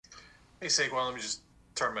Hey, Saquon, let me just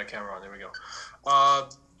turn my camera on. There we go.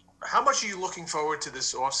 How much are you looking forward to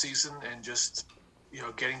this off season and just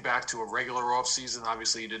getting back to a regular off season?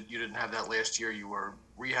 Obviously, you didn't have that last year. You were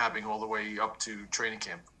rehabbing all the way up to training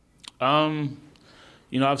camp.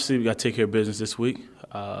 Obviously we got to take care of business this week.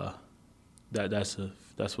 That's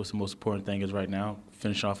what's the most important thing is right now.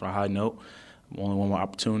 Finish off on a high note. Only one more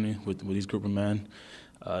opportunity with these group of men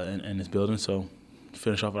in this building, so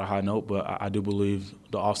finish off on a high note. But I do believe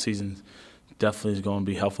the off season definitely is going to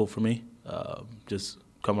be helpful for me. Just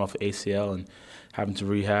coming off of ACL and having to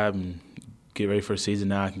rehab and get ready for the season.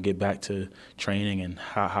 Now I can get back to training and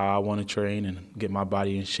how I want to train and get my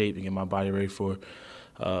body in shape and get my body ready for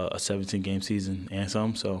a 17-game season and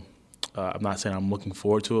some. So I'm not saying I'm looking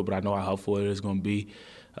forward to it, but I know how helpful it is going to be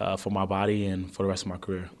for my body and for the rest of my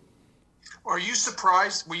career. Are you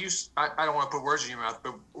surprised? I don't want to put words in your mouth,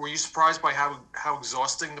 but were you surprised by how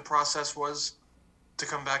exhausting the process was to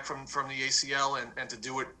come back from the ACL and to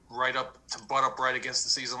do it butt up right against the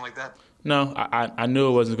season like that? No, I knew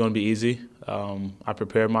it wasn't going to be easy. I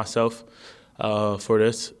prepared myself for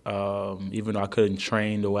this. Even though I couldn't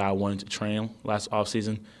train the way I wanted to train last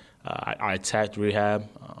offseason, I attacked rehab.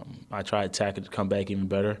 I tried to attack it to come back even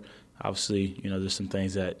better. Obviously, there's some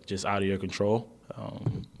things that just out of your control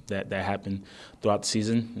that happen throughout the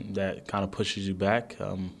season that kind of pushes you back,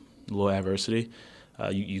 a little adversity.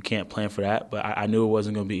 You can't plan for that, but I knew it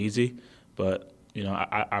wasn't going to be easy. But,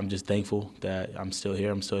 I'm just thankful that I'm still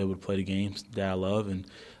here. I'm still able to play the games that I love, and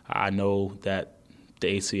I know that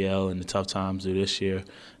the ACL and the tough times of this year,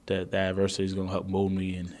 that adversity is going to help mold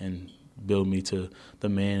me and build me to the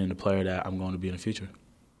man and the player that I'm going to be in the future.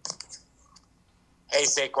 Hey,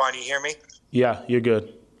 Saquon, you hear me? Yeah, you're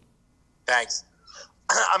good. Thanks.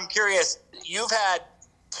 I'm curious, you've had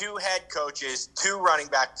 2 head coaches, 2 running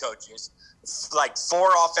back coaches, like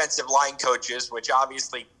 4 offensive line coaches, which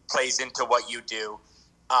obviously plays into what you do,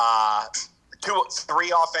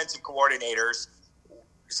 3 offensive coordinators.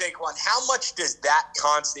 Saquon, how much does that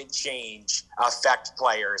constant change affect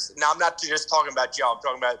players? Now, I'm not just talking about Joe. I'm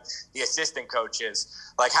talking about the assistant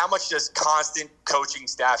coaches. Like, how much does constant coaching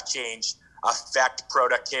staff change affect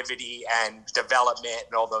productivity and development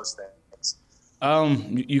and all those things?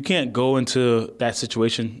 You can't go into that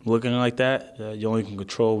situation looking like that. You only can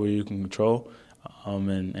control where you can control.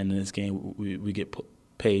 And in this game, we get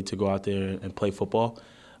paid to go out there and play football.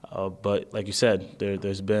 But like you said,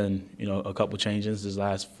 there's been a couple changes this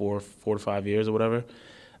last 4 to 5 years or whatever,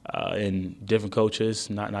 and different coaches,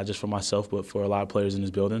 not just for myself, but for a lot of players in this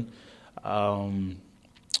building.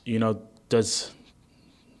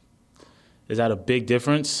 Is that a big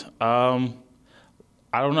difference?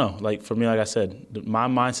 I don't know. Like for me, like I said, my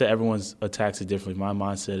mindset, everyone's attacks it differently. My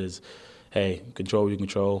mindset is, hey, control what you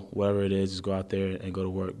control, whatever it is, just go out there and go to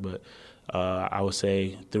work. But I would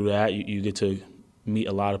say through that, you get to meet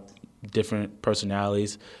a lot of different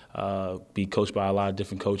personalities, be coached by a lot of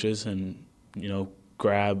different coaches, and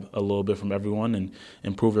grab a little bit from everyone and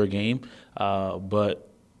improve their game. But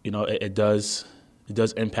it does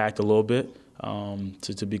impact a little bit,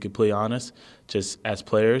 to be completely honest, just as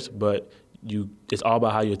players. But it's all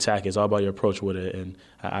about how you attack it. It's all about your approach with it. And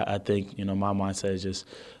I think my mindset is just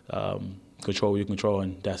control what you control,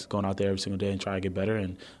 and that's going out there every single day and try to get better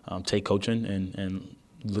and take coaching and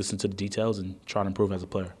listen to the details and try to improve as a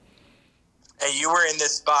player. Hey, you were in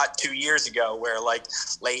this spot 2 years ago where, like,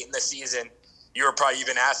 late in the season, you were probably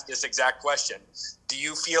even asked this exact question. Do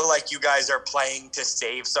you feel like you guys are playing to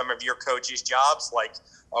save some of your coaches' jobs, like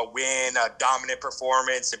a win, a dominant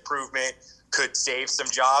performance, improvement could save some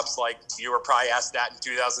jobs? Like you were probably asked that in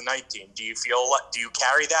 2019. Do you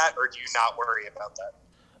carry that, or do you not worry about that?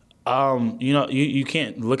 You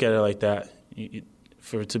can't look at it like that.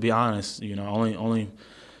 To be honest, only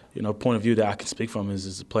point of view that I can speak from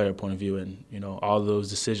is a player point of view, and all those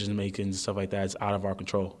decision making and stuff like that is out of our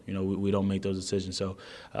control. We don't make those decisions, so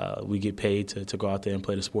we get paid to go out there and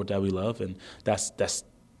play the sport that we love, and that's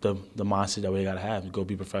the mindset that we got to have. Go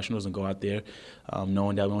be professionals and go out there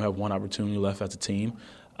knowing that we only have one opportunity left as a team,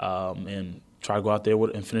 and try to go out there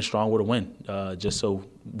and finish strong with a win, just so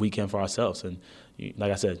we can for ourselves. And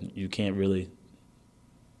like I said, you can't really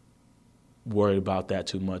worry about that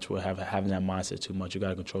too much or having that mindset too much. You got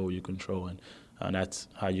to control what you control, and that's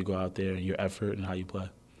how you go out there and your effort and how you play.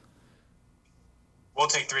 We'll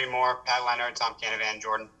take 3 more. Pat Leonard, Tom Canavan,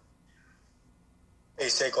 Jordan. Hey,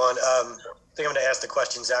 Saquon. I think I'm going to ask the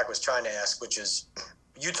question Zach was trying to ask, which is,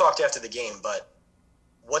 you talked after the game, but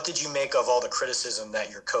what did you make of all the criticism that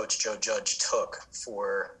your coach, Joe Judge, took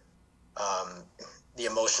for the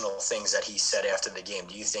emotional things that he said after the game?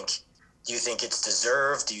 Do you think it's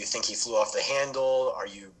deserved? Do you think he flew off the handle? Are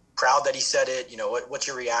you proud that he said it? You know, what's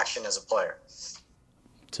your reaction as a player?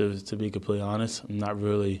 To be completely honest, I'm not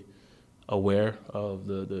really aware of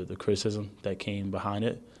the criticism that came behind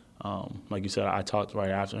it. Like you said, I talked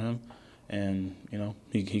right after him, and you know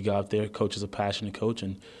he got up there. Coach is a passionate coach,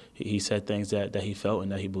 and he said things that he felt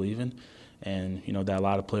and that he believed in, and you know that a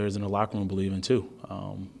lot of players in the locker room believe in too.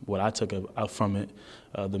 What I took out from it,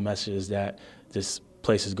 the message is that this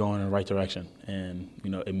place is going in the right direction, and you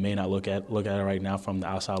know it may not look at it right now from the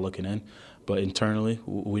outside looking in, but internally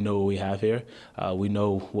we know what we have here. We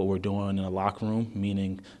know what we're doing in the locker room,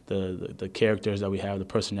 meaning the characters that we have, the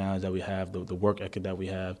personalities that we have, the work ethic that we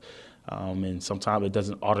have. And sometimes it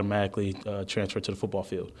doesn't automatically transfer to the football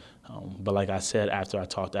field. But like I said, after I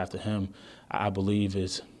talked after him, I believe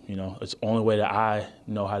it's the only way that I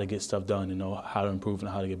know how to get stuff done and know how to improve and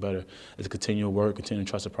how to get better is continue to work, continue to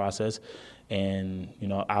trust the process. And, you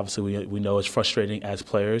know, obviously we know it's frustrating as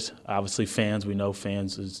players. Obviously we know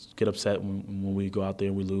fans get upset when we go out there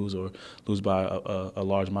and we lose or lose by a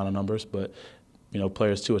large amount of numbers. But, you know,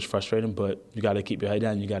 players too, it's frustrating, but you got to keep your head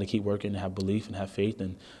down. You got to keep working and have belief and have faith.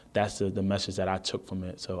 And that's the message that I took from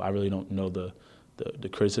it. So I really don't know the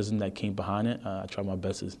criticism that came behind it. I try my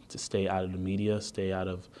best to stay out of the media, stay out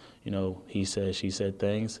of, you know, he said, she said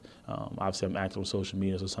things. Obviously, I'm active on social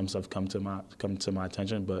media, so some stuff come to my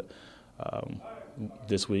attention. But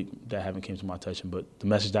this week, that haven't came to my attention. But the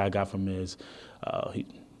message that I got from him is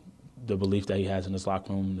the belief that he has in his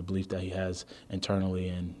locker room, the belief that he has internally,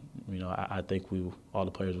 and you know, I think all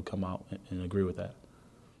the players will come out and agree with that.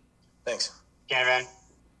 Thanks, Kevin.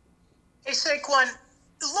 Hey, Saquon,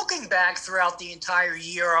 looking back throughout the entire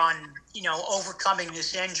year on, you know, overcoming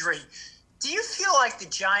this injury, do you feel like the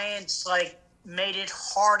Giants, made it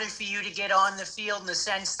harder for you to get on the field in the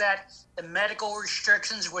sense that the medical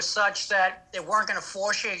restrictions were such that they weren't going to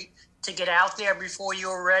force you to get out there before you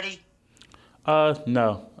were ready?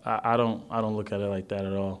 No, I don't look at it like that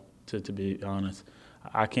at all, to be honest.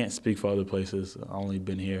 I can't speak for other places. I've only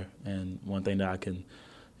been here, and one thing that I can,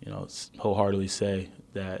 you know, wholeheartedly say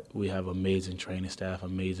that we have amazing training staff,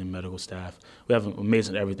 amazing medical staff. We have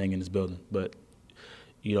amazing everything in this building. But,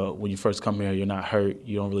 you know, when you first come here, you're not hurt.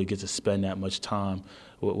 You don't really get to spend that much time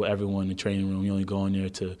with everyone in the training room. You only go in there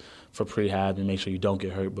for prehab and make sure you don't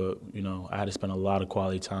get hurt. But, you know, I had to spend a lot of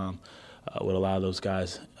quality time with a lot of those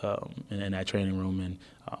guys in that training room, and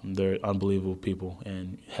they're unbelievable people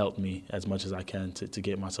and helped me as much as I can to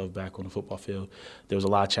get myself back on the football field. There was a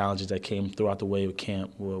lot of challenges that came throughout the way of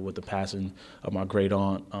camp with the passing of my great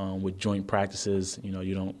aunt, with joint practices. You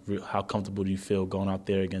know, how comfortable do you feel going out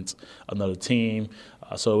there against another team?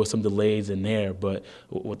 So there was some delays in there, but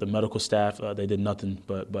with the medical staff, they did nothing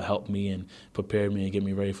but help me and prepare me and get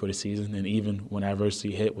me ready for the season. And even when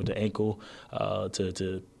adversity hit with the ankle,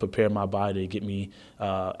 to prepare my body to get me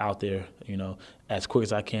out there, you know, as quick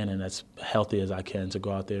as I can and as healthy as I can to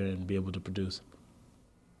go out there and be able to produce.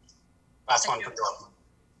 Last one for Jordan.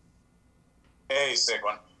 Hey,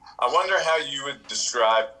 Saquon. I wonder how you would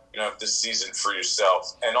describe, you know, this season for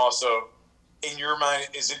yourself, and also in your mind,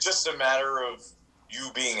 is it just a matter of you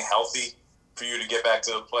being healthy for you to get back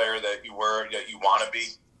to the player that you want to be?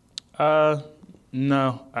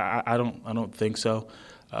 No, I don't think so.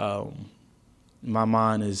 My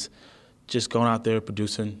mind is just going out there,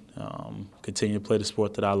 producing, continue to play the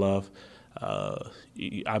sport that I love.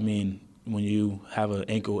 I mean, when you have an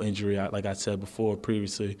ankle injury, like I said before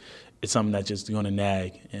previously, it's something that's just going to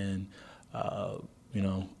nag. And, you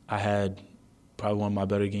know, I had probably one of my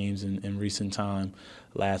better games in recent time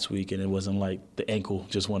last week, and it wasn't like the ankle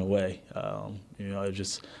just went away. You know, it was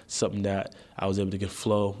just something that I was able to get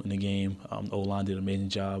flow in the game. O-line did an amazing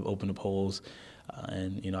job, opened up holes,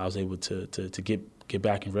 and, you know, I was able to get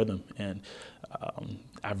back in rhythm. And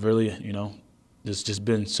I've really, you know, there's just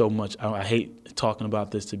been so much. I hate talking about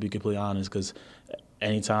this, to be completely honest, because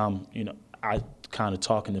anytime, you know, I kind of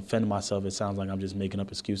talk and defend myself, it sounds like I'm just making up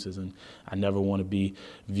excuses, and I never want to be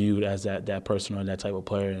viewed as that person or that type of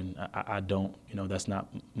player, and I don't, you know, that's not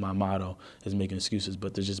my motto, is making excuses.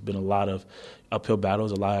 But there's just been a lot of uphill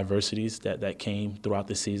battles, a lot of adversities that came throughout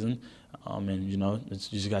the season, and, you know, you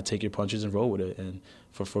just got to take your punches and roll with it. And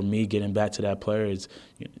for me, getting back to that player is,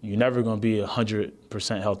 you're never going to be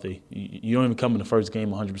 100% healthy. You don't even come in the first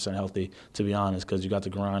game 100% healthy, to be honest, because you got to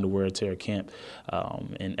grind to wear and tear camp.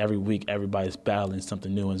 And every week, everybody's battling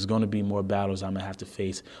something new. And there's going to be more battles I'm going to have to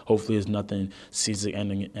face. Hopefully it's nothing season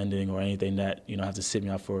ending or anything that, you know, have to sit me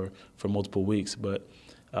out for multiple weeks. But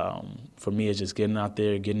for me, it's just getting out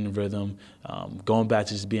there, getting in rhythm, going back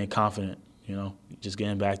to just being confident, you know, just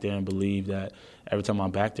getting back there and believe that every time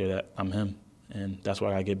I'm back there that I'm him. And that's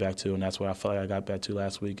what I get back to, and that's what I felt like I got back to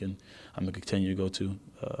last week, and I'm going to continue to go to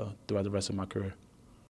throughout the rest of my career.